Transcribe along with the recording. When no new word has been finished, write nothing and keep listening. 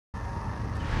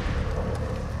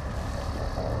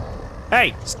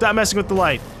Hey, stop messing with the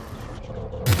light.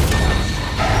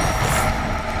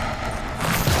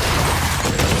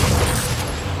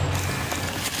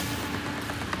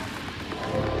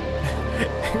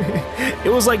 It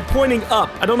was like pointing up.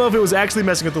 I don't know if it was actually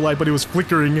messing with the light, but it was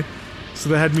flickering. So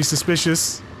that had me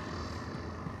suspicious.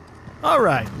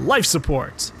 Alright, life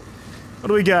support. What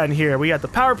do we got in here? We got the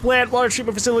power plant, water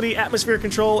treatment facility, atmosphere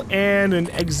control, and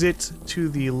an exit to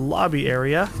the lobby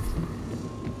area.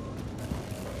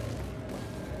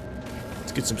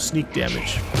 Let's get some sneak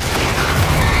damage.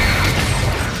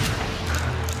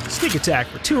 Sneak attack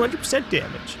for 200%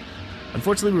 damage.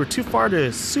 Unfortunately, we were too far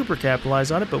to super capitalize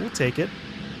on it, but we'll take it.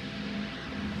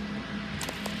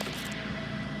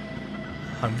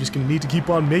 I'm just gonna need to keep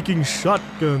on making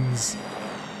shotguns.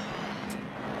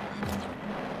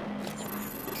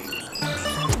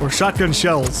 Or shotgun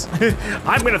shells.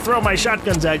 I'm gonna throw my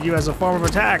shotguns at you as a form of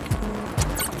attack.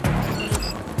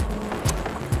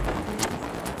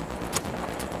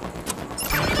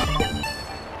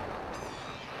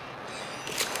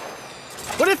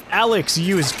 What if Alex,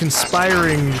 you is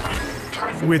conspiring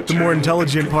with the more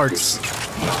intelligent parts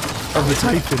of the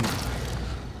Typhon?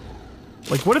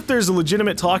 Like, what if there's a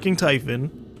legitimate talking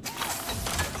Typhon,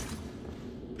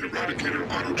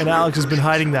 and Alex has been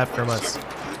hiding that from us?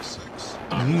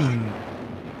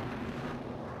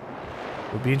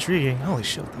 Would be intriguing. Holy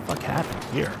shit, what the fuck happened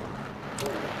here?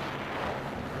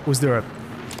 Was there a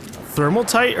thermal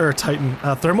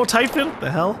thermal Typhon? The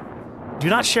hell? Do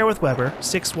not share with Weber,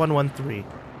 6113.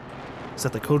 Is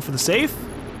that the code for the safe?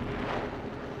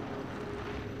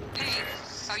 Hey,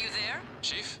 are you there?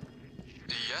 Chief?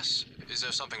 Yes? Is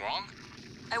there something wrong?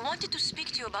 I wanted to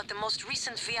speak to you about the most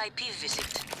recent VIP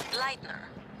visit. Leitner,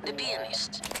 the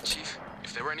pianist. Chief,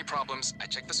 if there were any problems, I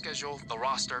checked the schedule, the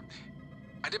roster.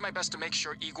 I did my best to make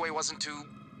sure Igwe wasn't too...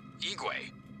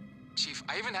 Igwe? Chief,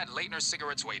 I even had Leitner's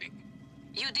cigarettes waiting.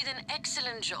 You did an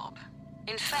excellent job.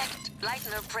 In fact,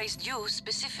 Leitner praised you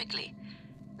specifically.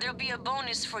 There'll be a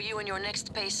bonus for you in your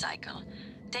next pay cycle.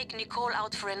 Take Nicole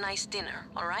out for a nice dinner,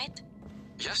 alright?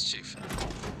 Yes, Chief.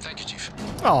 Thank you, Chief.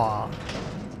 Aw.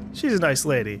 She's a nice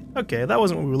lady. Okay, that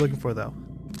wasn't what we were looking for, though.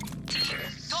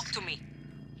 Talk to me.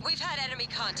 We've had enemy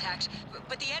contact,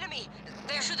 but the enemy...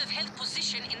 They should have held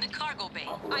position in the cargo bay.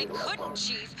 I couldn't,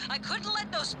 Chief. I couldn't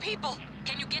let those people...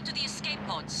 Can you get to the escape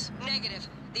pods? Negative.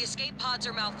 The escape pods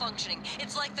are malfunctioning.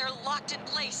 It's like they're locked in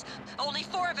place. Only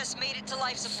 4 of us made it to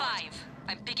life support. 5.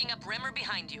 I'm picking up Remmer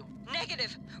behind you.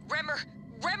 Negative. Remmer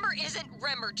isn't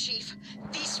Remmer, Chief.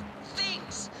 These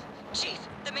things. Chief,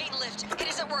 the main lift, it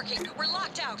isn't working. We're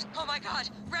locked out. Oh my god.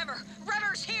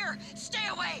 Remmer's here. Stay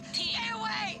away. Teague. Stay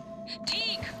away.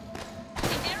 Teague!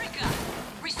 Erica!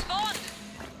 Respond!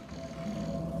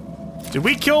 Did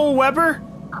we kill Weber?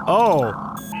 Oh.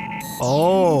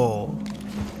 Oh.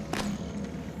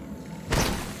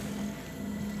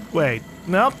 Wait.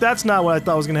 Nope, that's not what I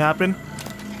thought was gonna happen.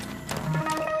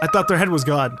 I thought their head was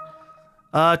gone.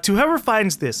 To whoever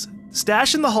finds this,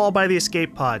 stash in the hall by the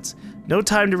escape pods. No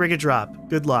time to rig a drop.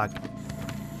 Good luck.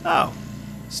 Oh.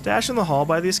 Stash in the hall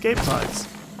by the escape pods.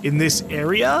 In this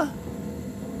area?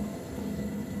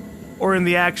 Or in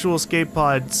the actual escape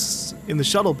pods in the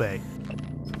shuttle bay?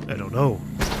 I don't know.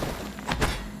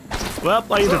 Well,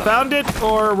 I either found it,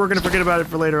 or we're gonna forget about it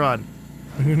for later on.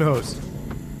 Who knows?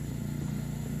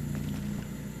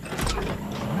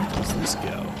 Where does this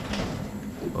go?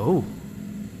 Oh.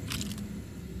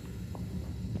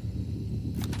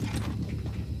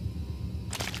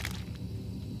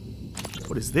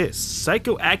 What is this?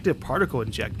 Psychoactive particle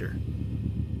injector.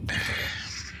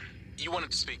 You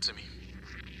wanted to speak to me?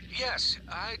 Yes,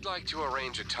 I'd like to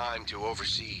arrange a time to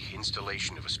oversee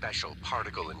installation of a special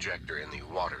particle injector in the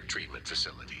water treatment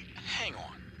facility. Hang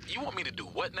on. You want me to do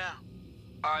what now?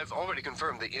 I've already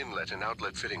confirmed the inlet and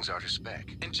outlet fittings are to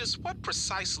spec. And just what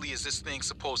precisely is this thing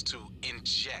supposed to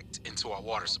inject into our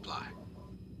water supply?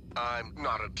 I'm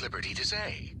not at liberty to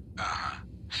say. Uh-huh.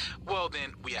 Well,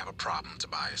 then, we have a problem,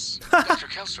 Tobias. Dr.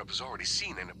 Kelstrup has already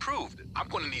seen and approved it. I'm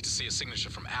going to need to see a signature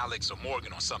from Alex or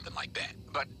Morgan or something like that.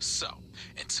 But, so,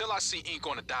 until I see ink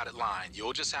on a dotted line,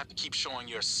 you'll just have to keep showing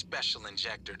your special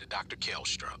injector to Dr.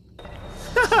 Kelstrup.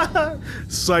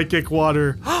 Psychic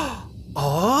water.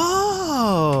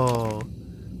 Oh.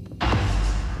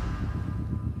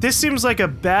 This seems like a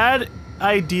bad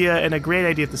idea and a great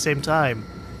idea at the same time.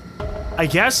 I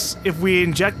guess if we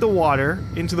inject the water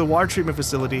into the water treatment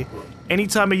facility,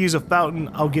 anytime I use a fountain,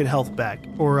 I'll get health back,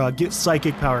 or get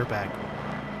psychic power back.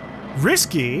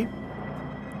 Risky,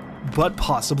 but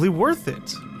possibly worth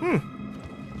it.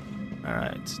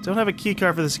 Alright, don't have a key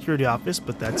card for the security office,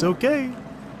 but that's okay.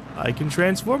 I can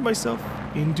transform myself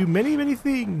into many, many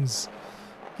things.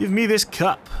 Give me this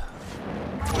cup.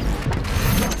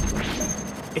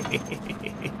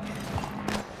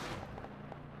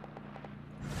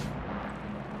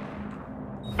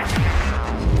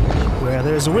 Where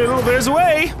there's a will, there's a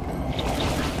way!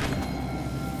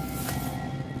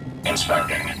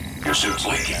 Inspecting. Your suit's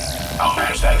leaking. I'll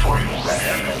manage that for you.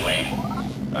 Definitely.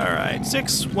 Alright,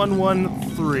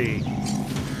 6113.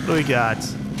 What do we got?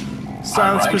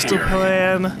 Silence right pistol here.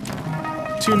 plan.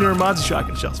 2 newer mods and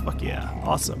shotgun shells. Fuck yeah.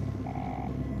 Awesome.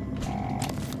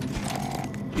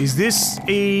 Is this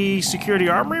a security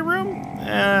armory room?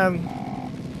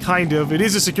 Kind of. It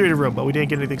is a security room, but we didn't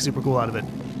get anything super cool out of it.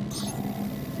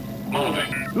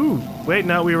 Moving. Ooh, wait,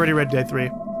 no, we already read day 3.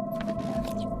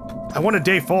 I want a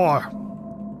day 4. I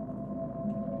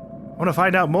want to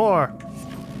find out more.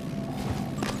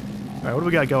 Alright, what do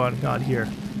we got going on here?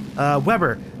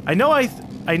 Weber, I know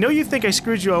you think I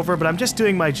screwed you over, but I'm just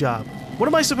doing my job. What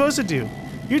am I supposed to do?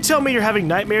 You tell me you're having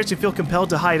nightmares and feel compelled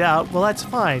to hide out, well that's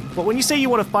fine. But when you say you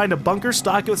want to find a bunker,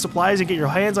 stock it with supplies, and get your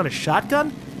hands on a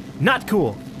shotgun? Not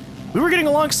cool. We were getting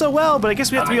along so well, but I guess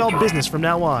we have to be all business from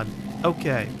now on.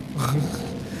 Okay.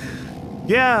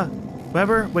 Yeah,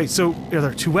 Weber. Wait, so are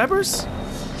there 2 Webers?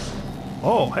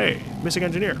 Oh, hey, missing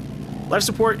engineer. Life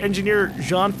support engineer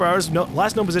Jean Farr's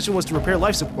last known position was to repair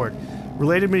life support,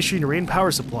 related machinery, and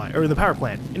power supply, or the power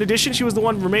plant. In addition, she has the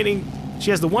one remaining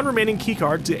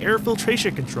keycard to air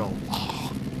filtration control.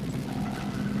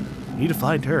 Need to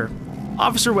find her.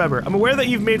 Officer Weber, I'm aware that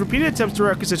you've made repeated attempts to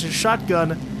requisition a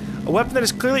shotgun, a weapon that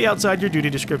is clearly outside your duty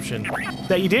description.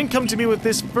 That you didn't come to me with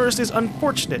this first is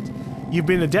unfortunate. You've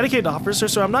been a dedicated officer,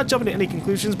 so I'm not jumping to any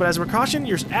conclusions, but as a precaution,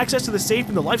 your access to the safe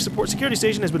in the life support security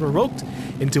station has been revoked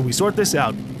until we sort this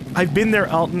out. I've been there,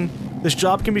 Alton. This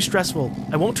job can be stressful.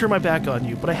 I won't turn my back on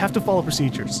you, but I have to follow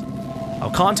procedures.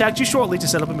 I'll contact you shortly to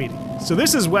set up a meeting. So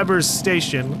this is Weber's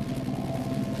station.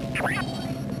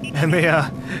 And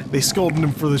they scolded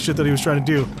him for the shit that he was trying to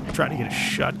do. Trying to get a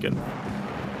shotgun.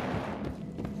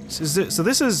 So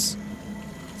this is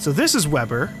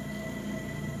Weber.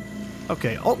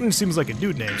 Okay, Alton seems like a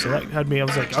dude name, so that had me, I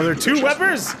was like, are there 2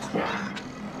 Webers?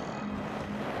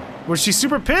 Was she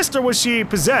super pissed or was she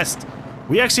possessed?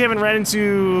 We actually haven't ran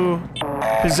into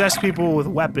possessed people with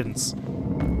weapons.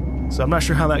 So I'm not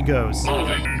sure how that goes.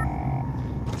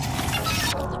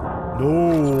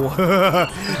 No.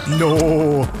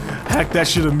 No. Hack that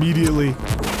shit immediately.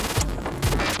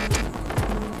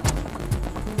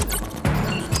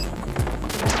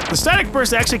 The static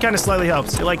burst actually kind of slightly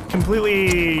helps. It like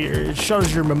completely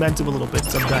shows your momentum a little bit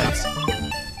sometimes.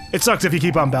 It sucks if you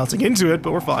keep on bouncing into it,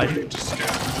 but we're fine. Look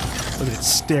at it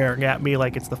staring at me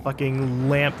like it's the fucking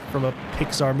lamp from a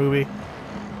Pixar movie.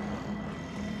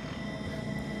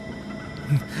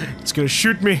 It's gonna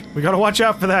shoot me. We gotta watch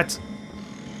out for that.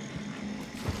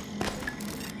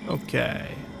 Okay.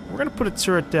 We're gonna put a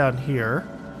turret down here.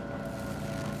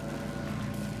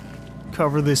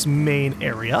 Cover this main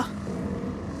area.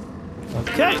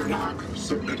 Okay.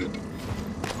 Submitted.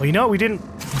 Well, you know, we didn't...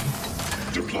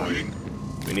 Deploying.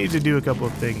 We need to do a couple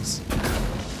of things.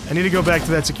 I need to go back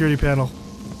to that security panel.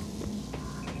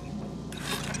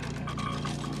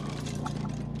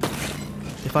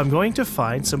 If I'm going to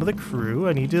find some of the crew,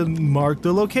 I need to mark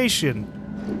the location.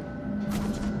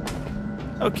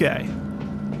 Okay.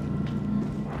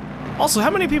 Also, how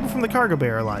many people from the cargo bay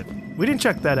are alive? We didn't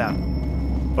check that out.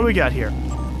 What do we got here?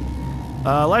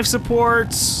 Life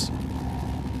support.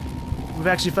 We've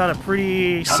actually found a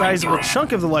pretty sizable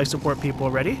chunk of the life support people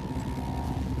already.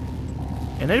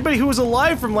 And anybody who was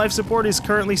alive from life support is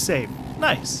currently safe.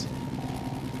 Nice.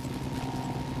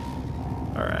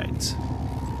 Alright.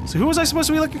 So who was I supposed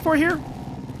to be looking for here?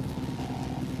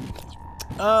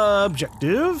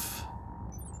 Objective.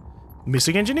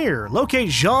 Missing engineer. Locate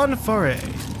Jean Farre.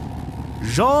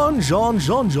 Jean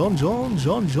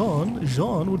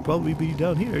would probably be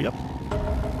down here. Yep.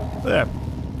 There.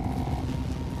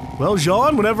 Well,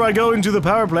 Jean, whenever I go into the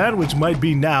power plant, which might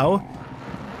be now,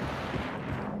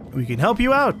 we can help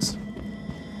you out.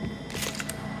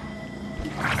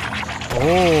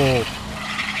 Oh.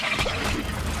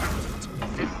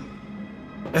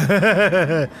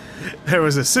 There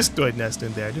was a cystoid nest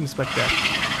in there. I didn't expect that.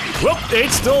 Whoop,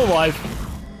 it's still alive.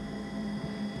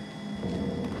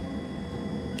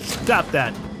 Stop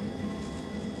that.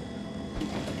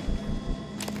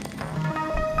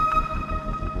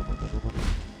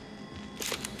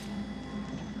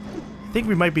 I think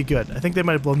we might be good. I think they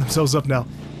might have blown themselves up now.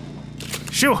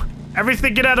 Shoo!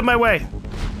 Everything get out of my way!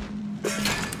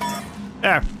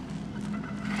 There.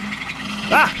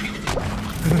 Ah!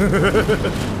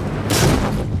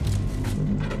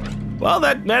 Well,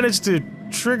 that managed to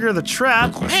trigger the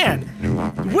trap. Man,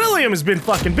 William has been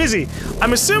fucking busy.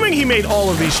 I'm assuming he made all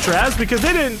of these traps because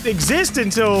they didn't exist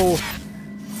until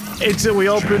until we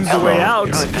open the way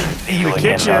out Good to see in you the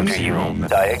again, kitchen. Dr. Yule.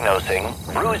 Diagnosing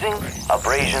bruising,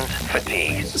 abrasions,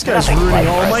 fatigue. This guy's Nothing ruining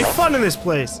all my life-threatening. fun in this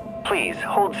place. Please,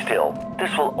 hold still.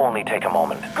 This will only take a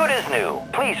moment. Good as new.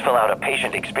 Please fill out a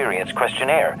patient experience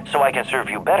questionnaire so I can serve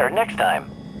you better next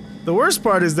time. The worst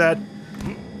part is that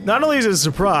not only is it a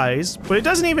surprise, but it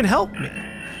doesn't even help me.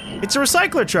 It's a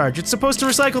recycler charge. It's supposed to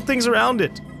recycle things around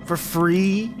it for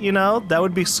free, you know?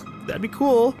 That'd be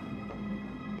cool.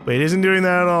 But it isn't doing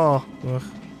that at all. Ugh.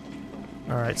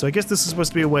 Alright, so I guess this is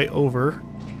supposed to be a way over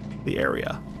the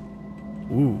area.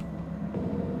 Ooh.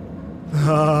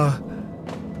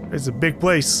 It's a big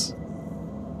place.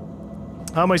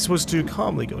 How am I supposed to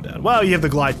calmly go down? Well, you have the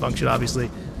glide function, obviously.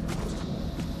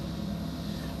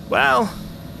 Well,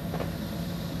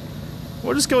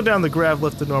 we'll just go down the grav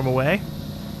lift the normal way.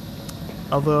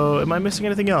 Although, am I missing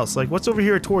anything else? Like, what's over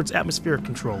here towards atmospheric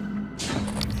control?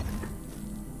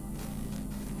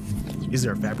 Is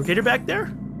there a fabricator back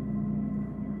there?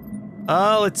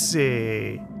 Let's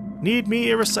see. Need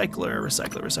me a recycler.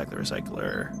 Recycler.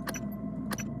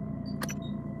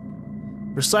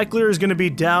 Recycler is gonna be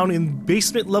down in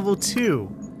basement level 2.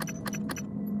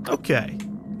 Okay.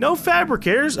 No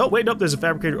fabricators. Oh, wait, nope, there's a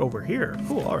fabricator over here.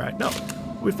 Cool, alright, no.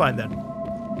 We find that.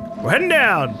 We're heading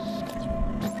down!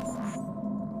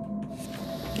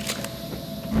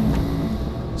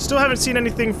 Still haven't seen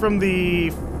anything from the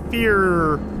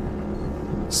Fear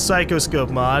Psychoscope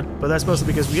mod, but that's mostly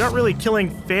because we aren't really killing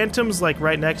phantoms like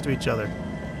right next to each other.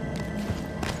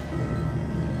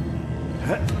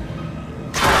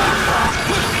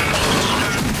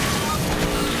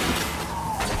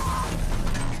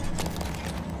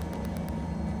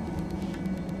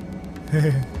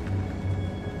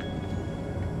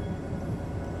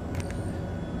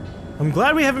 I'm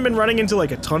glad we haven't been running into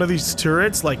like a ton of these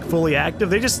turrets like fully active.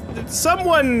 They just,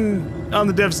 someone on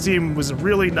the devs team was a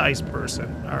really nice person,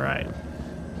 alright.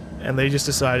 And they just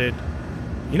decided,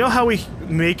 you know how we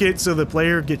make it so the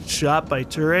player gets shot by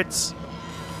turrets?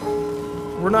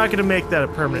 We're not gonna make that a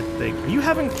permanent thing. Are you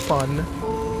having fun?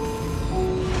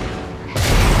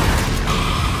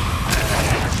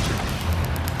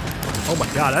 Oh my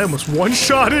god, I almost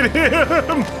one-shotted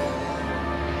him!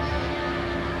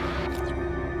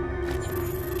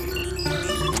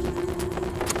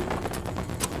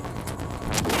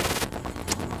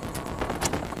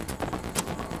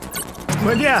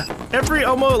 But yeah,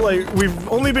 we've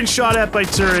only been shot at by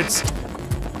turrets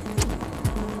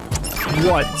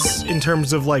once in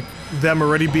terms of like them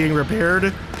already being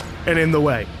repaired and in the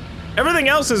way. Everything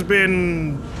else has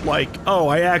been like, oh,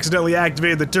 I accidentally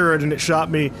activated the turret and it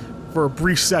shot me for a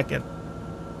brief second.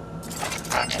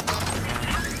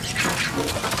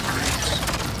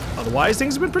 Otherwise,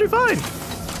 things have been pretty fine.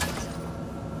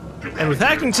 And with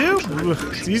hacking too,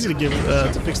 it's easy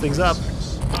to fix things up.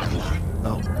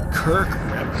 Oh, Kirk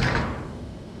Remmer.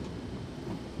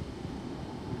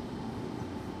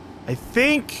 I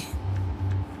think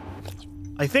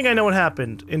I know what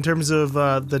happened in terms of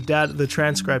the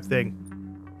transcribe thing.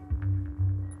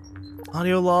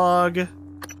 Audio log.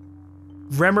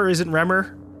 Remmer isn't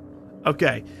Remmer?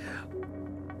 Okay.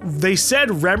 They said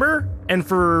Remmer, and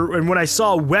when I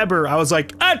saw Weber, I was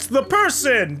like, that's the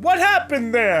person! What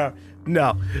happened there?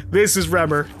 No, this is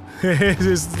Remmer.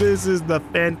 This is the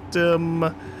phantom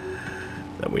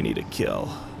that we need to kill.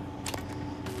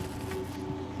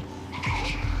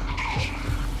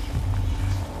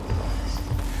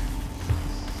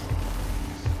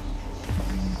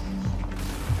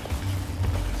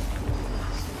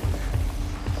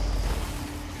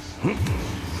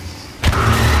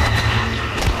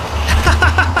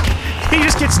 He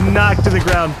just gets knocked to the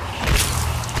ground.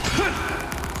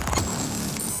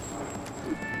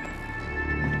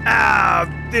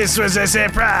 Ah, this was a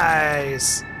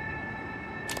surprise.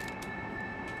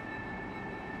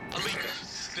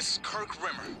 Alika, this is Kirk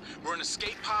Remmer. We're in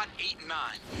escape pod 8 and 9.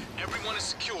 Everyone is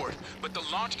secured, but the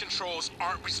launch controls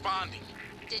aren't responding.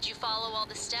 Did you follow all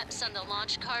the steps on the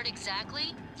launch card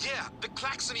exactly? Yeah, the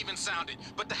klaxon even sounded,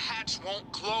 but the hatch won't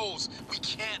close. We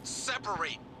can't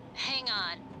separate. Hang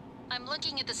on. I'm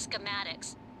looking at the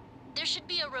schematics. There should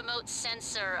be a remote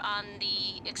sensor on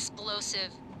the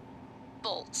explosive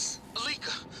bolts.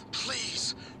 Alika,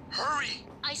 please, hurry.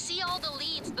 I see all the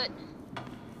leads, but...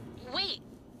 Wait.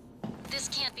 This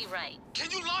can't be right.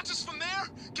 Can you launch us from there?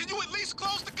 Can you at least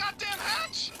close the goddamn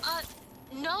hatch?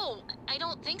 No, I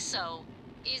don't think so.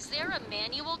 Is there a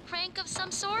manual crank of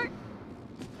some sort?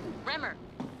 Remmer.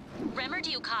 Remmer, do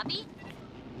you copy?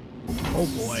 Oh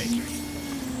boy.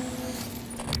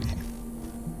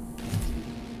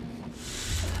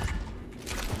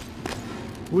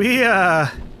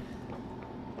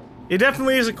 It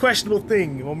definitely is a questionable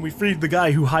thing when we freed the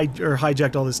guy who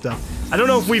hijacked all this stuff. I don't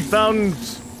know if we found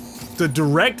the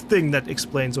direct thing that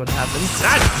explains what happened.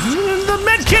 The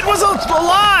medkit was a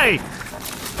lie!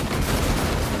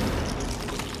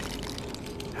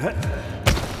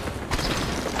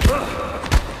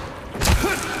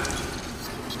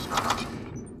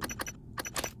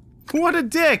 What a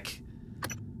dick!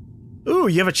 Ooh,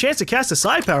 you have a chance to cast a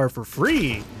psi power for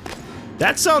free.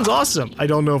 That sounds awesome. I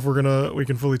don't know if we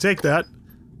can fully take that.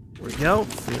 There we go.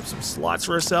 We have some slots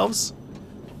for ourselves.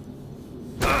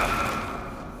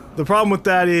 The problem with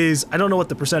that is, I don't know what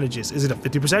the percentage is. Is it a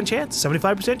 50% chance?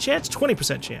 75% chance?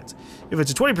 20% chance? If it's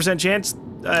a 20% chance,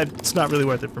 it's not really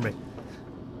worth it for me.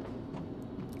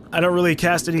 I don't really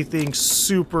cast anything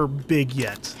super big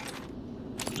yet.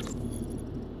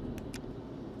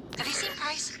 Have you seen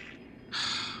Price?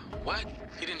 What?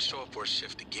 He didn't show up for a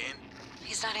shift again?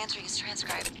 He's not answering his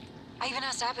transcribe. I even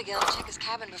asked Abigail to check his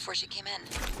cabin before she came in.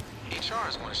 HR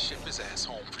is gonna ship his ass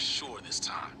home for sure this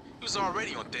time. He was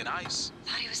already on thin ice.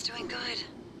 Thought he was doing good.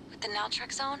 With the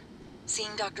Naltrek zone?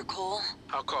 Seeing Dr. Cole?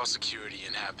 I'll call security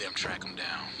and have them track him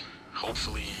down.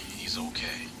 Hopefully, he's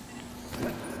okay.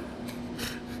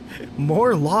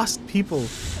 More lost people.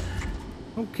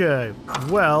 Okay,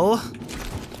 well...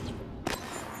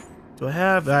 Do I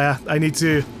have... I need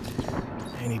to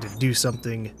do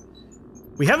something.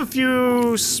 We have a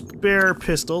few spare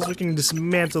pistols. We can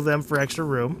dismantle them for extra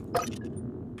room.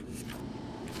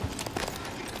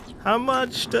 How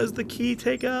much does the key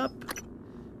take up?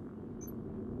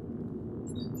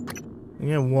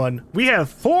 Yeah, 1. We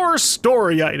have 4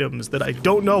 story items that I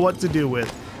don't know what to do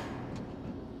with.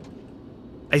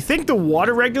 I think the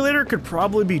water regulator could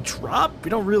probably be dropped.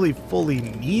 We don't really fully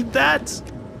need that,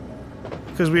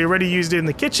 because we already used it in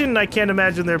the kitchen, and I can't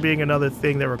imagine there being another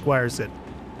thing that requires it.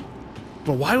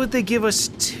 But why would they give us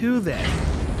 2 then?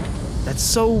 That's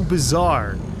so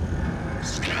bizarre.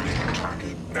 Scanning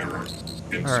target error.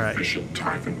 Insufficient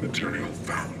Typhon material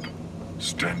found.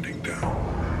 Standing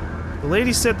down. The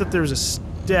lady said that there's a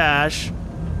stash.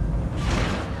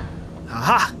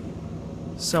 Aha!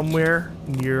 Somewhere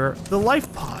near the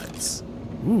life pods.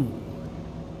 Ooh.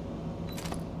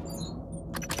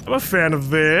 I'm a fan of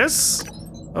this.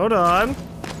 Hold on.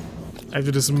 I have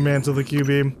to dismantle the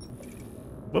Q-beam.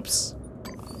 Whoops.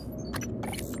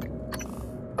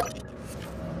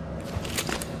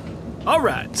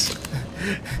 Alright.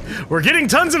 We're getting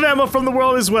tons of ammo from the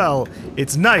world as well.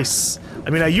 It's nice. I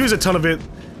mean, I use a ton of it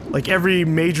like every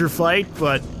major fight,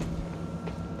 but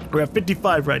we're at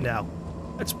 55 right now.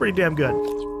 That's pretty damn good.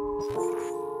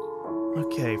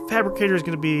 Okay, fabricator is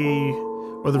gonna be,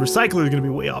 or the recycler is gonna be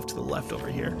way off to the left over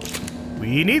here.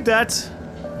 We need that.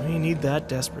 We need that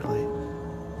desperately.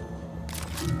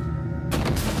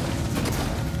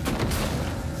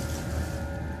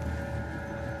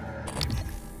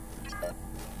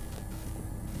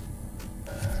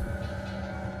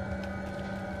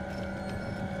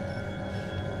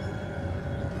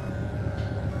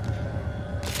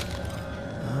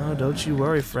 Don't you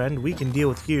worry, friend. We can deal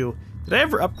with you. Did I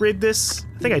ever upgrade this?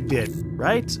 I think I did,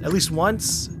 right? At least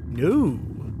once? No.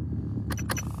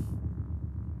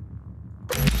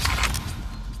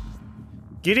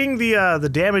 Getting the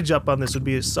damage up on this would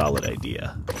be a solid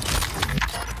idea.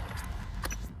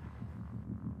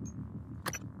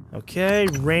 Okay,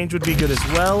 range would be good as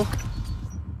well.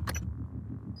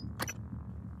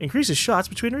 Increases shots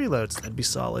between reloads. That'd be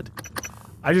solid.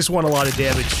 I just want a lot of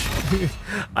damage.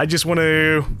 I just want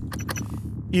to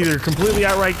either completely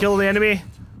outright kill the enemy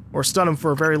or stun him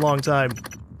for a very long time.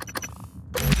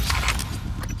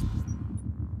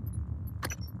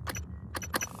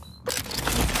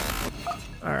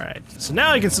 Alright, so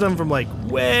now I can stun him from like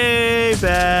way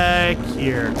back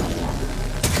here.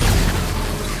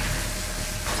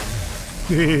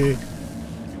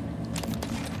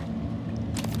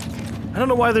 I don't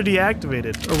know why they're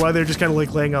deactivated, or why they're just kind of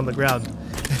like laying on the ground.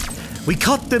 We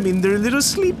caught them in their little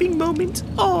sleeping moment.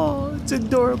 Oh, it's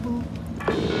adorable.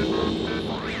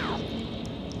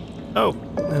 Oh,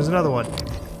 there's another one.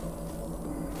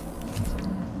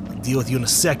 I'll deal with you in a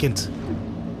second.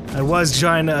 I was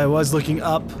looking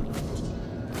up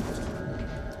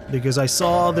because I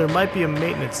saw there might be a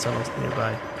maintenance tunnel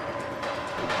nearby.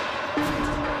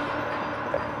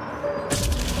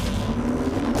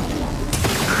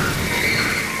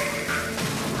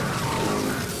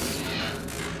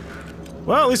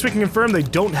 Well, at least we can confirm they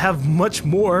don't have much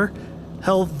more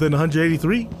health than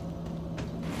 183.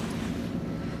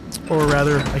 Or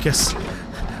rather, I guess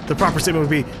the proper statement would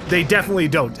be, they definitely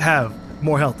don't have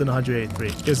more health than 183,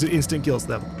 because it instant kills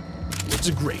them, which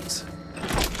is great.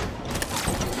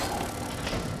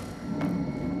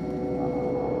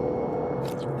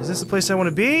 Is this the place I want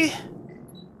to be?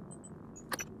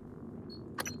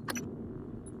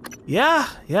 Yeah,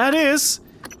 it is.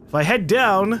 If I head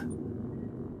down,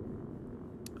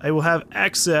 I will have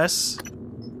access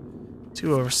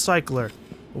to a recycler.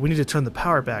 But we need to turn the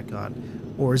power back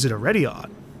on. Or is it already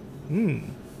on?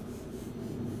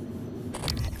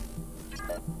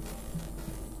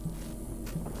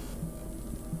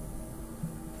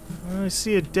 I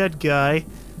see a dead guy.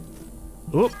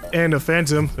 Oh, and a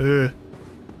phantom. Ugh.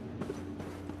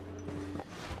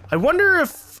 I wonder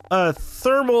if a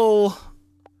thermal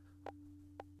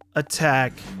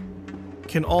attack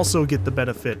can also get the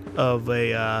benefit of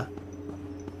a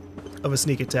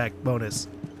sneak attack bonus.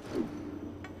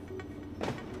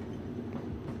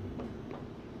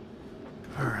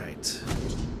 Alright.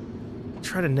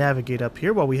 Try to navigate up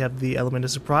here while we have the element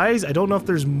of surprise. I don't know if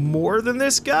there's more than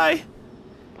this guy.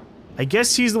 I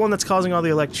guess he's the one that's causing all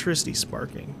the electricity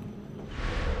sparking.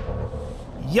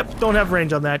 Yep, don't have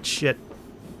range on that shit.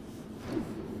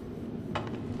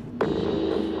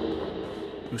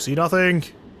 You see nothing.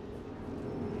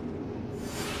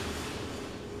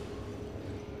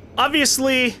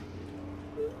 Obviously,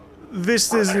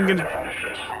 this isn't gonna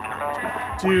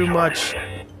do much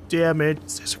damage.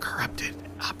 There's a corrupted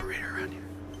operator around here.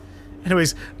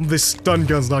 Anyways, this stun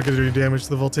gun's not gonna do any damage to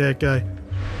the Voltaic guy.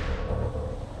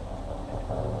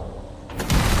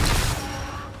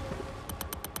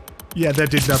 Yeah, that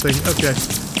did nothing. Okay.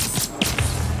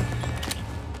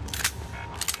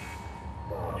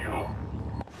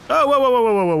 Oh,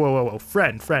 whoa.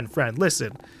 Friend.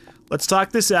 Listen. Let's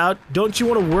talk this out. Don't you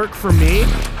want to work for me?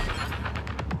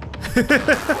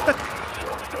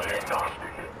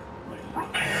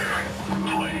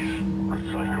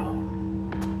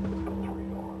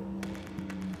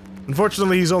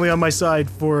 Unfortunately, he's only on my side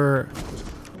for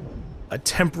a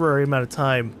temporary amount of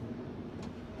time.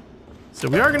 So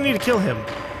we are gonna need to kill him.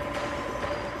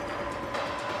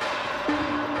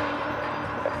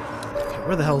 Okay,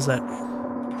 where the hell is that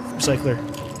recycler?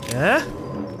 Yeah?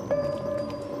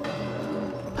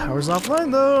 Power's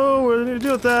offline though. What do we need to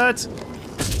do with that?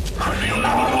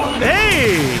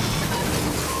 Hey!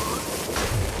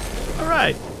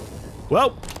 Alright.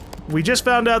 Well, we just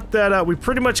found out that we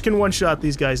pretty much can one-shot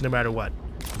these guys no matter what.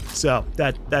 So,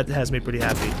 that has me pretty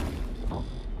happy.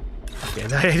 Okay,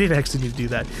 I didn't actually need to do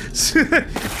that.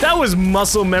 That was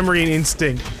muscle memory and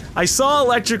instinct. I saw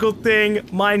electrical thing,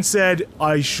 mine said,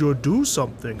 I should do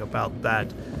something about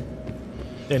that.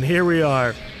 And here we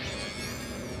are.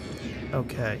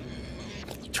 Okay.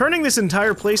 Turning this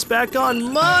entire place back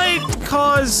on might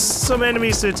cause some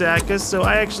enemies to attack us, so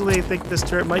I actually think this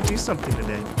turret might do something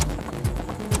today.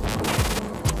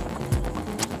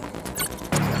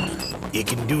 It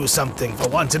can do something for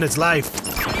once in its life,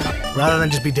 rather than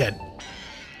just be dead.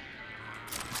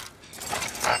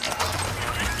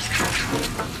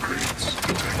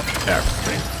 There.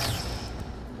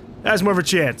 Has more of a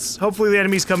chance. Hopefully the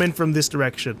enemies come in from this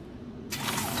direction.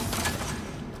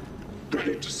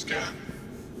 Ready to scan.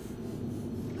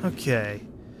 Okay.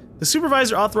 The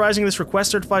supervisor authorizing this request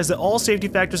certifies that all safety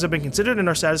factors have been considered and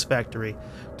are satisfactory.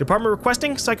 Department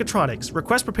requesting psychotronics.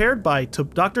 Request prepared by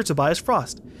Dr. Tobias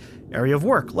Frost. Area of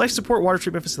work, life support water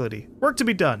treatment facility. Work to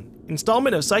be done.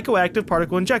 Installment of psychoactive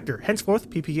particle injector, henceforth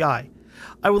PPI.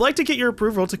 I would like to get your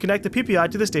approval to connect the PPI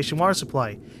to the station water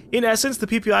supply. In essence, the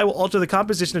PPI will alter the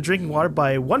composition of drinking water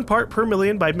by 1 part per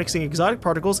million by mixing exotic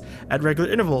particles at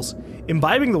regular intervals.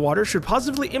 Imbibing the water should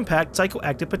positively impact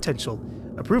psychoactive potential.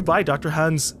 Approved by Dr.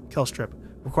 Hans Kelstrup.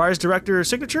 Requires director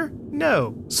signature?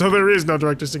 No. So there is no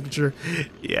director signature.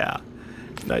 Yeah.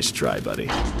 Nice try, buddy.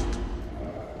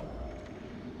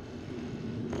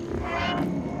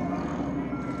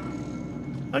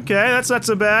 Okay, that's not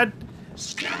so bad.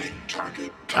 Scanning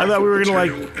target. I thought we were gonna,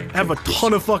 like, have a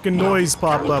ton of fucking noise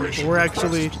pop up, but we're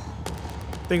actually...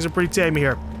 Things are pretty tame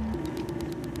here.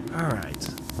 Alright.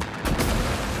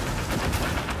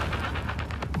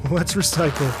 Let's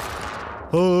recycle.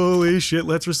 Holy shit,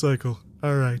 let's recycle.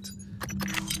 Alright.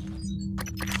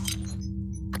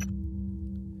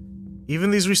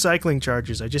 Even these recycling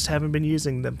charges, I just haven't been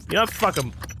using them. You know, fuck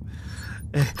them.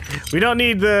 We don't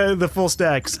need the full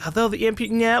stacks. Although the EMP,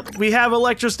 yeah, we have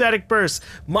electrostatic bursts.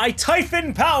 My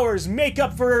Typhon powers make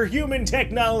up for human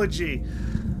technology.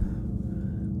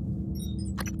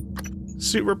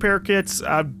 Suit repair kits,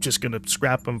 I'm just gonna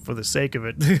scrap them for the sake of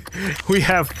it. We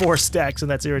have 4 stacks and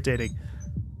that's irritating.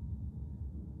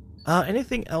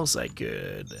 Anything else I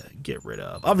could get rid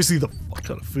of? Obviously the fuck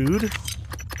ton of food.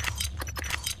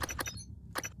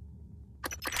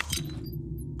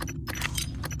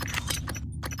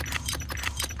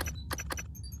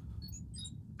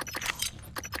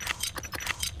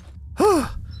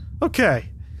 Okay.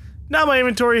 Now my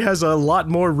inventory has a lot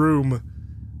more room.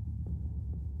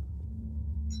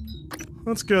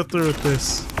 Let's go through with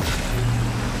this.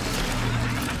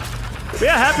 But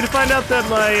yeah, happy to find out that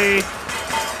my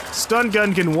stun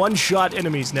gun can one-shot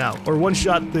enemies now, or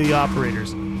one-shot the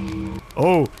operators.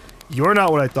 Oh, you're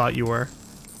not what I thought you were.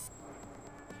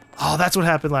 Oh, that's what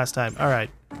happened last time. All right.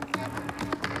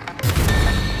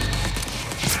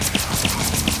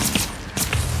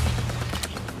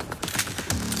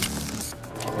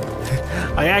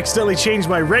 I accidentally changed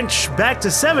my wrench back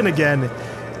to 7 again.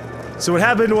 So what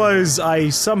happened was I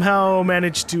somehow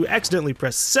managed to accidentally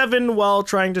press 7 while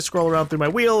trying to scroll around through my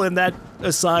wheel, and that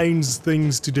assigns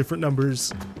things to different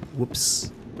numbers.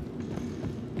 Whoops.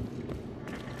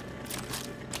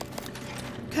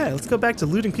 Okay, let's go back to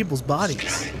looting people's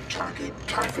bodies. Scanning target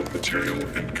Typhon material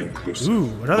inconclusive.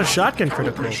 Ooh, another shotgun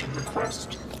critical. Calibration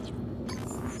request.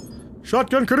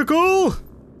 Shotgun critical!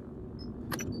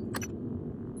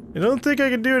 I don't think I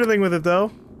can do anything with it, though.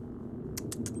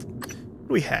 What do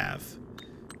we have?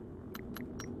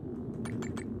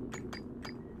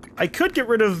 I could get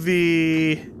rid of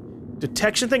the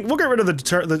detection thing. We'll get rid of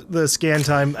the scan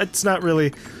time. It's not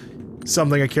really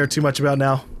something I care too much about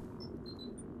now.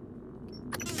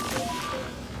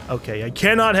 Okay, I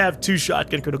cannot have 2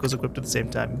 shotgun criticals equipped at the same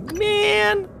time.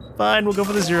 Man! Fine, we'll go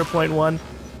for the 0.1.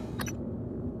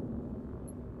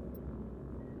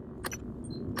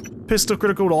 Pistol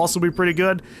critical would also be pretty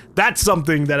good. That's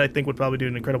something that I think would probably do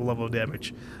an incredible level of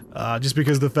damage. Just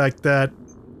because of the fact that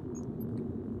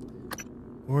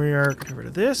we are getting rid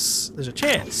of this. There's a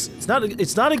chance.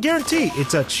 It's not a guarantee.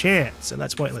 It's a chance, and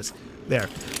that's pointless. There.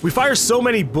 We fire so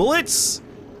many bullets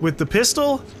with the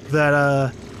pistol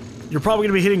that you're probably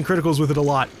gonna be hitting criticals with it a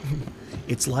lot.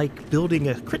 It's like building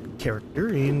a crit character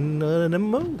in an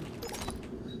MMO.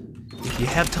 If you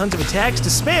have tons of attacks to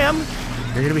spam,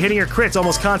 you're gonna be hitting your crits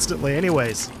almost constantly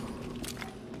anyways.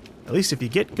 At least if you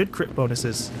get good crit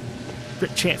bonuses.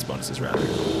 Crit chance bonuses, rather.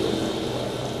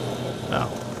 Oh.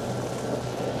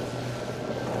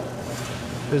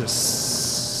 There's a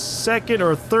second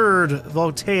or third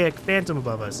voltaic phantom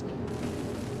above us.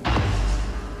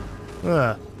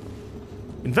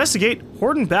 Investigate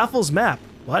Horden Baffles map.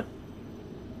 What?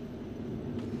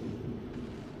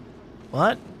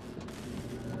 What?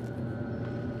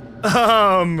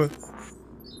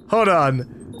 Hold on.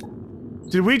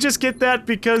 Did we just get that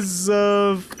because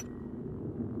of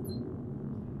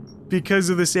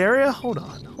this area? Hold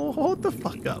on. Hold the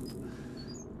fuck up.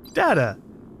 Data.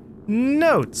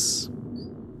 Notes.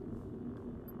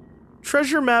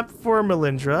 Treasure map for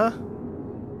Melindra.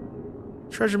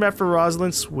 Treasure map for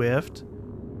Rosalind Swift.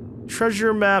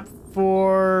 Treasure map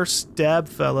for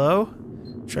Stabfellow.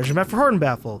 Treasure map for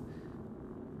Hornbaffle.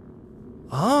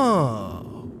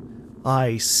 Oh,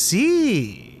 I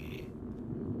see.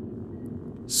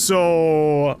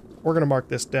 So we're gonna mark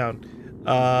this down.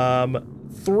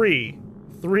 3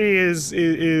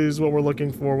 is what we're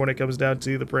looking for when it comes down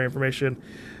to the prey information.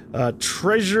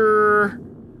 Treasure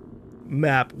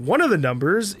map. One of the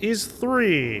numbers is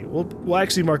 3. We'll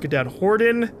actually mark it down.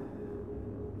 Horden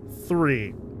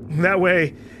 3. That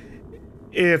way,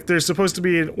 if there's supposed to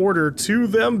be an order to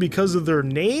them because of their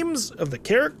names of the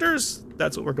characters,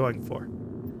 that's what we're going for.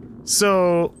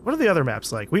 So, what are the other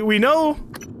maps like? We know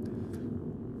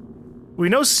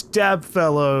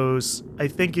Stabfellows, I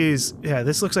think is, yeah,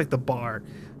 this looks like the bar.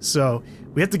 So,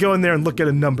 we have to go in there and look at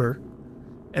a number.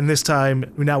 And this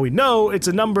time, now we know it's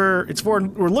a number,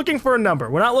 we're looking for a number.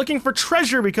 We're not looking for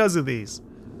treasure because of these.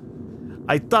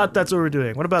 I thought that's what we're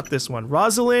doing. What about this one?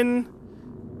 Rosalind,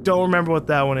 don't remember what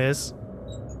that one is.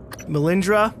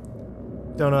 Melindra,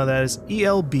 don't know what that is.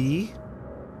 ELB.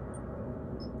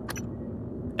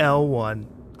 L1.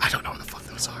 I don't know what the fuck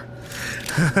those are.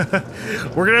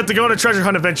 We're gonna have to go on a treasure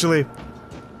hunt eventually.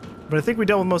 But I think we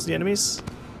dealt with most of the enemies.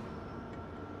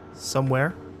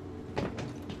 Somewhere.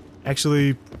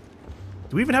 Actually, do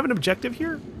we even have an objective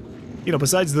here? You know,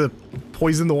 besides the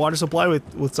poison the water supply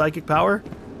with psychic power?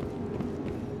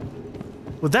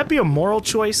 Would that be a moral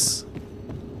choice?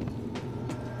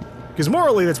 Because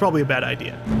morally, that's probably a bad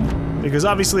idea. Because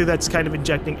obviously that's kind of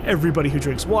injecting everybody who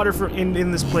drinks water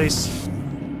in this place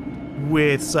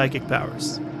with psychic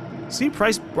powers. See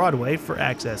Price Broadway for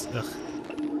access. Ugh.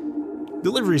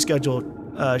 Delivery schedule.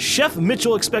 Chef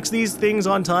Mitchell expects these things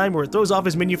on time or it throws off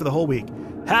his menu for the whole week.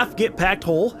 Half get packed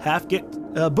whole, half get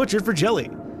butchered for jelly.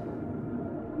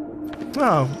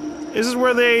 Oh, this is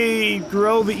where they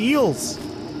grow the eels.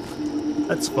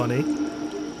 That's funny.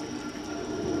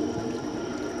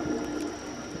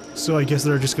 So I guess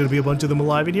there are just going to be a bunch of them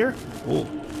alive in here? Oh.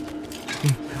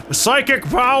 Psychic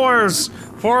powers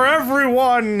for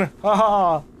everyone!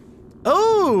 Haha!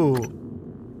 Oh!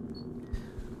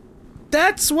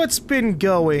 that's what's been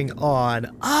going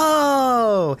on.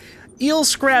 Oh, eel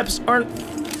scraps aren't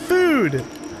food.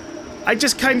 I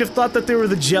just kind of thought that they were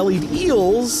the jellied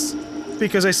eels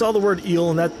because I saw the word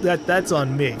eel and that's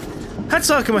on me. That's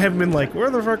how come I haven't been like, where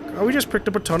the fuck, oh, we just picked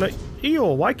up a ton of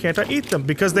eel, why can't I eat them?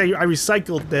 Because I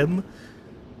recycled them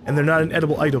and they're not an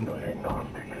edible item.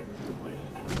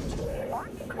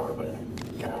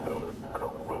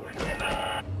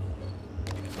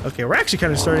 Okay, we're actually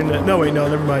kind of starting to, no wait, no,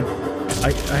 never mind.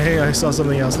 I saw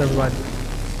something else, never mind.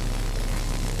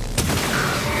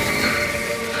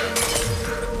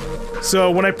 So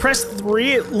when I pressed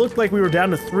 3, it looked like we were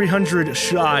down to 300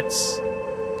 shots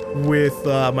with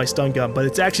my stun gun, but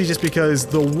it's actually just because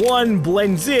the 1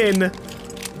 blends in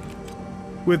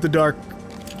with the dark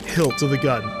hilt of the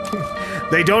gun.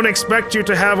 They don't expect you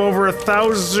to have over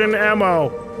 1,000 ammo.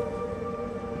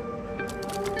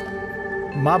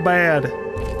 My bad.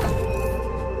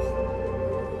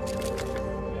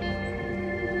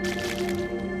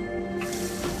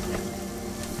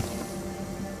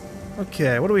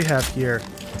 Okay, what do we have here?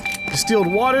 Distilled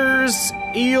waters,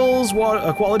 eels,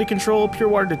 water, quality control, pure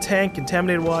water to tank,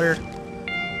 contaminated water.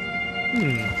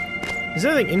 Is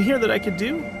there anything in here that I could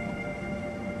do?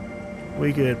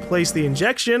 We could place the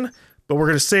injection, but we're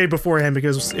gonna save beforehand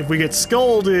because if we get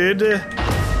scolded, then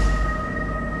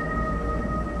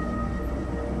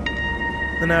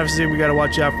obviously we gotta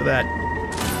watch out for that.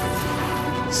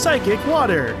 Psychic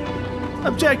water.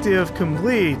 Objective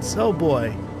complete. Oh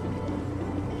boy.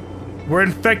 We're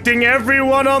infecting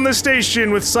everyone on the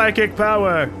station with psychic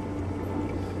power.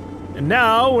 And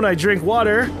now, when I drink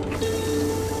water...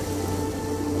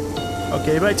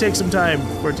 Okay, it might take some time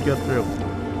for it to go through.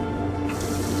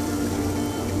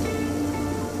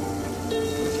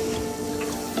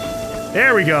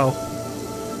 There we go.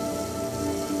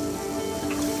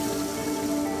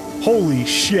 Holy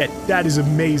shit, that is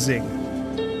amazing.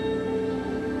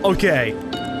 Okay.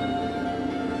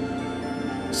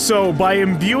 So, by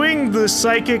imbuing the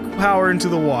psychic power into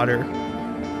the water,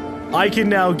 I can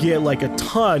now get like a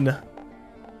ton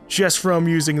just from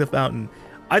using the fountain.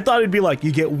 I thought it'd be like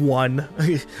you get 1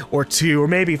 or 2 or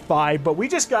maybe 5, but we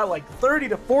just got like 30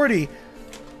 to 40.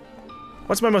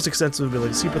 What's my most extensive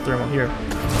ability? Super thermal here.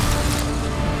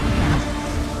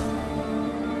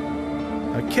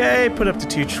 Okay, put up to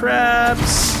 2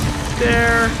 traps.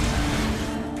 There.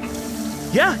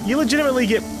 Yeah, you legitimately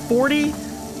get 40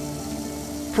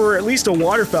 for at least a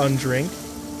water fountain drink.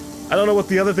 I don't know what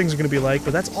the other things are gonna be like,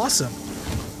 but that's awesome.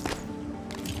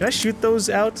 Can I shoot those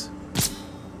out?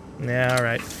 Yeah,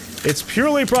 alright. It's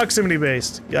purely proximity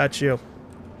based. Got you.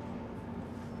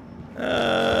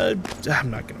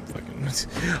 I'm not gonna fucking...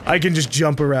 I can just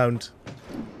jump around.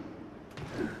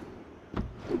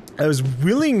 I was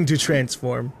willing to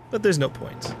transform, but there's no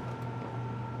point.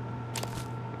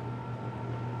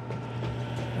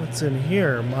 What's in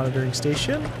here? Monitoring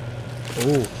station?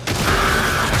 Oh.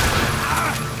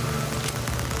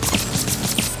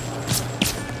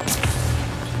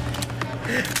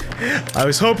 I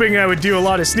was hoping I would do a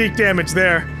lot of sneak damage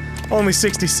there. Only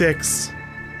 66.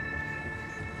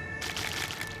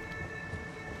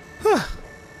 Huh.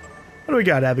 What do we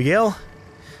got, Abigail?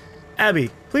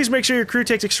 Abby, please make sure your crew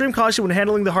takes extreme caution when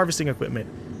handling the harvesting equipment.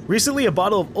 Recently, a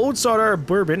bottle of old Sardar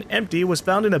bourbon, empty, was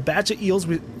found in a batch of eels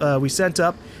we sent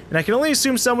up, and I can only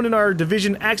assume someone in our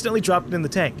division accidentally dropped it in the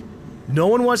tank. No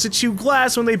one wants to chew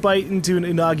glass when they bite into an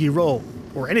unagi roll.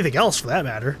 Or anything else, for that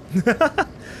matter.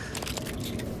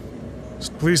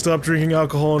 Just please stop drinking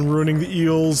alcohol and ruining the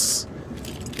eels.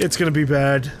 It's gonna be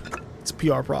bad. It's a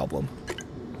PR problem.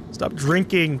 Stop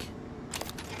drinking.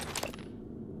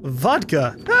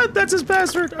 Vodka. Ah, that's his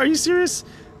password. Are you serious?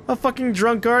 How fucking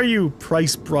drunk are you,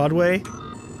 Price Broadway?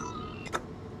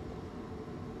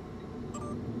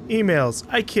 Emails.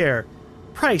 I care.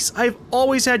 Price, I've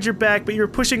always had your back, but you're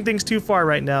pushing things too far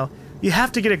right now. You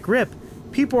have to get a grip.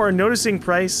 People are noticing,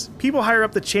 Price. People higher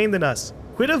up the chain than us.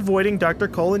 Quit avoiding Dr.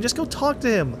 Cole and just go talk to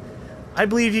him. I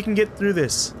believe you can get through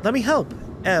this. Let me help.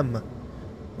 M.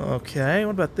 Okay,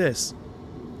 what about this?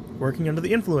 Working under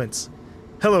the influence.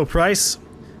 Hello, Price.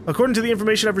 According to the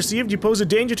information I've received, you pose a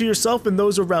danger to yourself and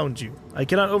those around you. I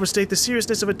cannot overstate the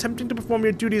seriousness of attempting to perform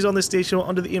your duties on this station while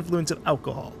under the influence of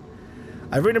alcohol.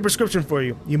 I've written a prescription for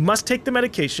you. You must take the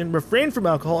medication, refrain from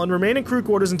alcohol, and remain in crew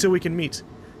quarters until we can meet.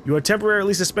 You are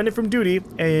temporarily suspended from duty,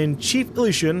 and Chief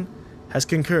Ilyushin has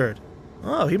concurred.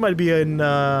 Oh, he might be in,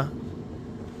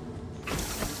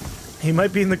 he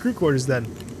might be in the crew quarters then.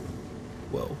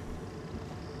 Whoa.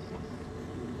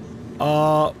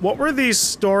 What were these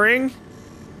storing?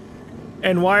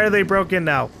 And why are they broken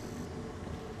now?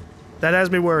 That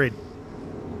has me worried.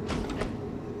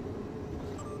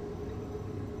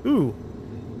 Ooh.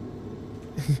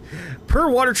 Per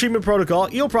water treatment protocol,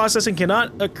 eel processing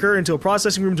cannot occur until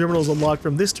processing room terminal is unlocked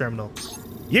from this terminal.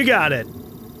 You got it!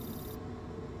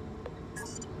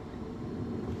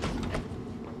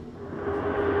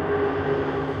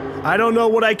 I don't know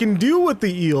what I can do with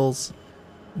the eels,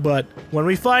 but when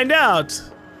we find out,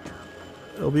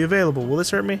 it'll be available. Will this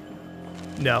hurt me?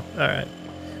 No. Alright.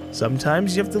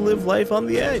 Sometimes you have to live life on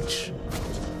the edge.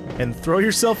 And throw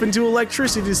yourself into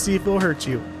electricity to see if it'll hurt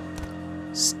you.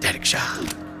 Static shock.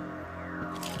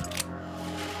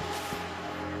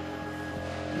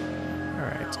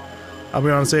 Alright. I'll be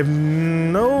honest, I have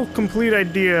no complete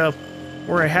idea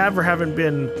where I have or haven't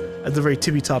been at the very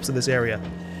tippy tops of this area.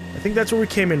 I think that's where we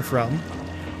came in from.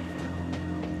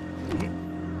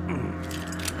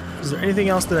 Is there anything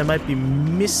else that I might be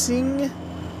missing?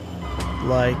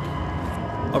 Like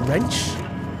a wrench?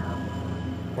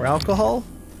 Or alcohol?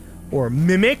 Or a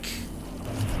mimic?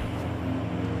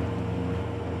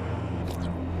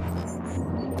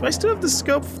 Do I still have the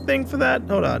scope thing for that?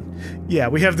 Hold on. Yeah,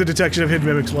 we have the detection of hidden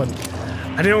mimics one.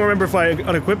 I don't remember if I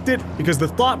unequipped it, because the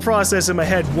thought process in my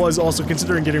head was also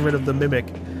considering getting rid of the mimic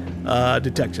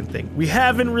detection thing. We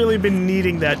haven't really been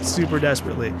needing that super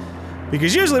desperately,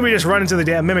 because usually we just run into the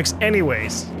damn mimics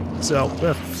anyways. So,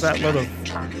 that little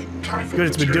good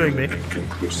it's been doing me.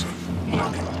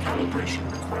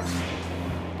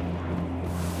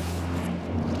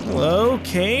 Hello,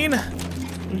 Kane.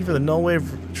 Thank you for the null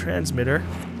wave transmitter.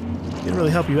 Didn't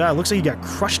really help you out. Looks like you got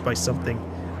crushed by something.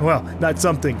 Well, not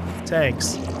something.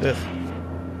 Tanks. Ugh.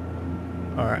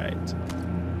 Alright.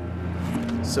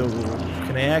 So,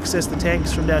 can I access the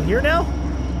tanks from down here now?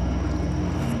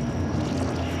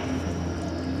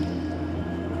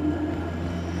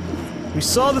 We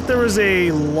saw that there was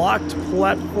a locked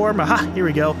platform. Aha, here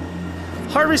we go.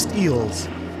 Harvest eels.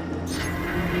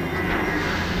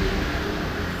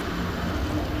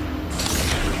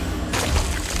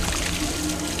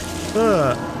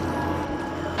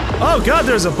 Oh god,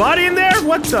 there's a body in there?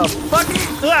 What the fuck?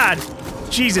 God!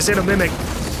 Jesus, ain't a mimic.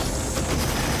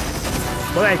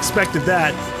 Well, I expected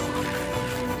that.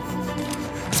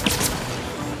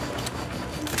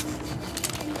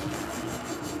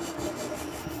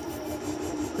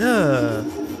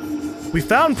 We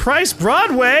found Price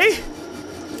Broadway?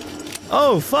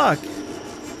 Oh, fuck.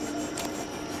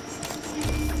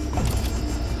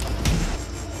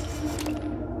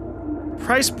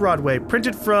 Price Broadway,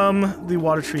 printed from the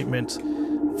water treatment.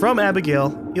 From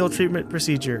Abigail, eel treatment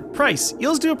procedure. Price,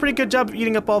 eels do a pretty good job of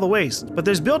eating up all the waste, but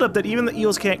there's buildup that even the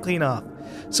eels can't clean off.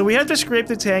 So we have to scrape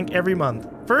the tank every month.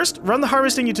 First, run the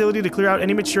harvesting utility to clear out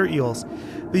any mature eels.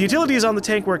 The utility is on the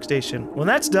tank workstation. When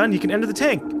that's done, you can enter the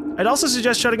tank. I'd also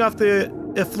suggest shutting off the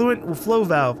effluent flow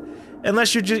valve,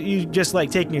 unless you just like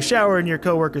taking a shower in your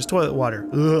coworker's toilet water.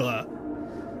 Ugh.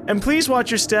 And please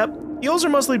watch your step. Eels are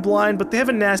mostly blind, but they have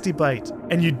a nasty bite,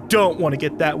 and you don't want to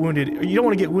get that wounded. You don't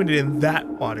want to get wounded in that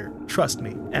water. Trust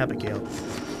me, Abigail.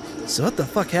 So what the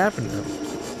fuck happened to him?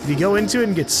 Did he go into it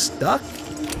and get stuck?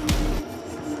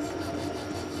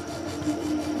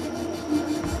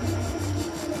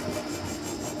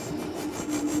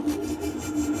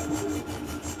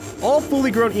 All fully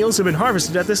grown eels have been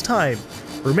harvested at this time.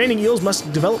 Remaining eels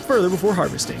must develop further before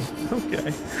harvesting.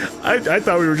 Okay. I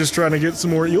thought we were just trying to get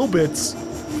some more eel bits.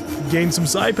 Gain some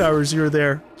psi powers here or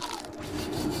there.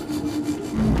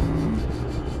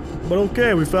 But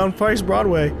okay, we found Price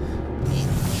Broadway.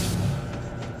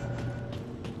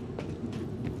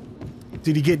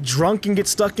 Did he get drunk and get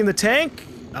stuck in the tank?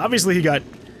 Obviously he got...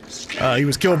 he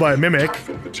was killed by a mimic.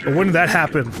 But when did that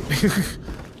happen?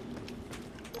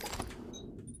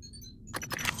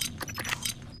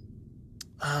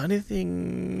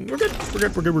 Anything... We're good. We're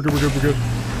good. We're good. We're good. We're good. We're good.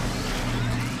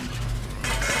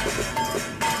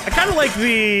 I kind of like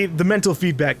the mental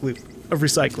feedback loop of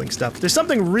recycling stuff. There's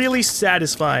something really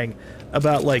satisfying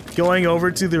about, like, going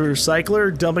over to the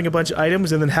recycler, dumping a bunch of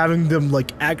items, and then having them,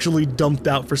 like, actually dumped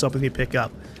out for something to pick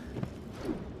up.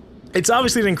 It's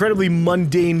obviously an incredibly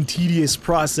mundane, tedious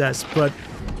process, but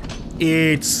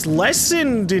it's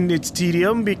lessened in its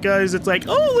tedium because it's like,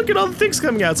 oh, look at all the things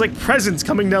coming out. It's like presents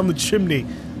coming down the chimney.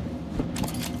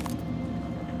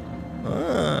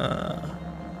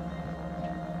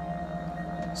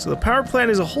 So the power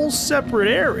plant is a whole separate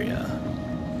area.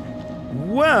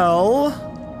 Well,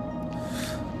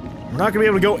 we're not gonna be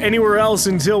able to go anywhere else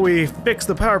until we fix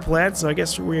the power plant, so I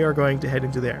guess we are going to head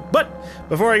into there. But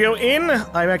before I go in,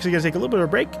 I'm actually gonna take a little bit of a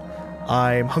break.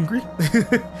 I'm hungry.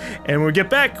 And when we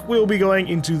get back, we'll be going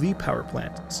into the power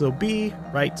plant. So be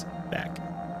right back.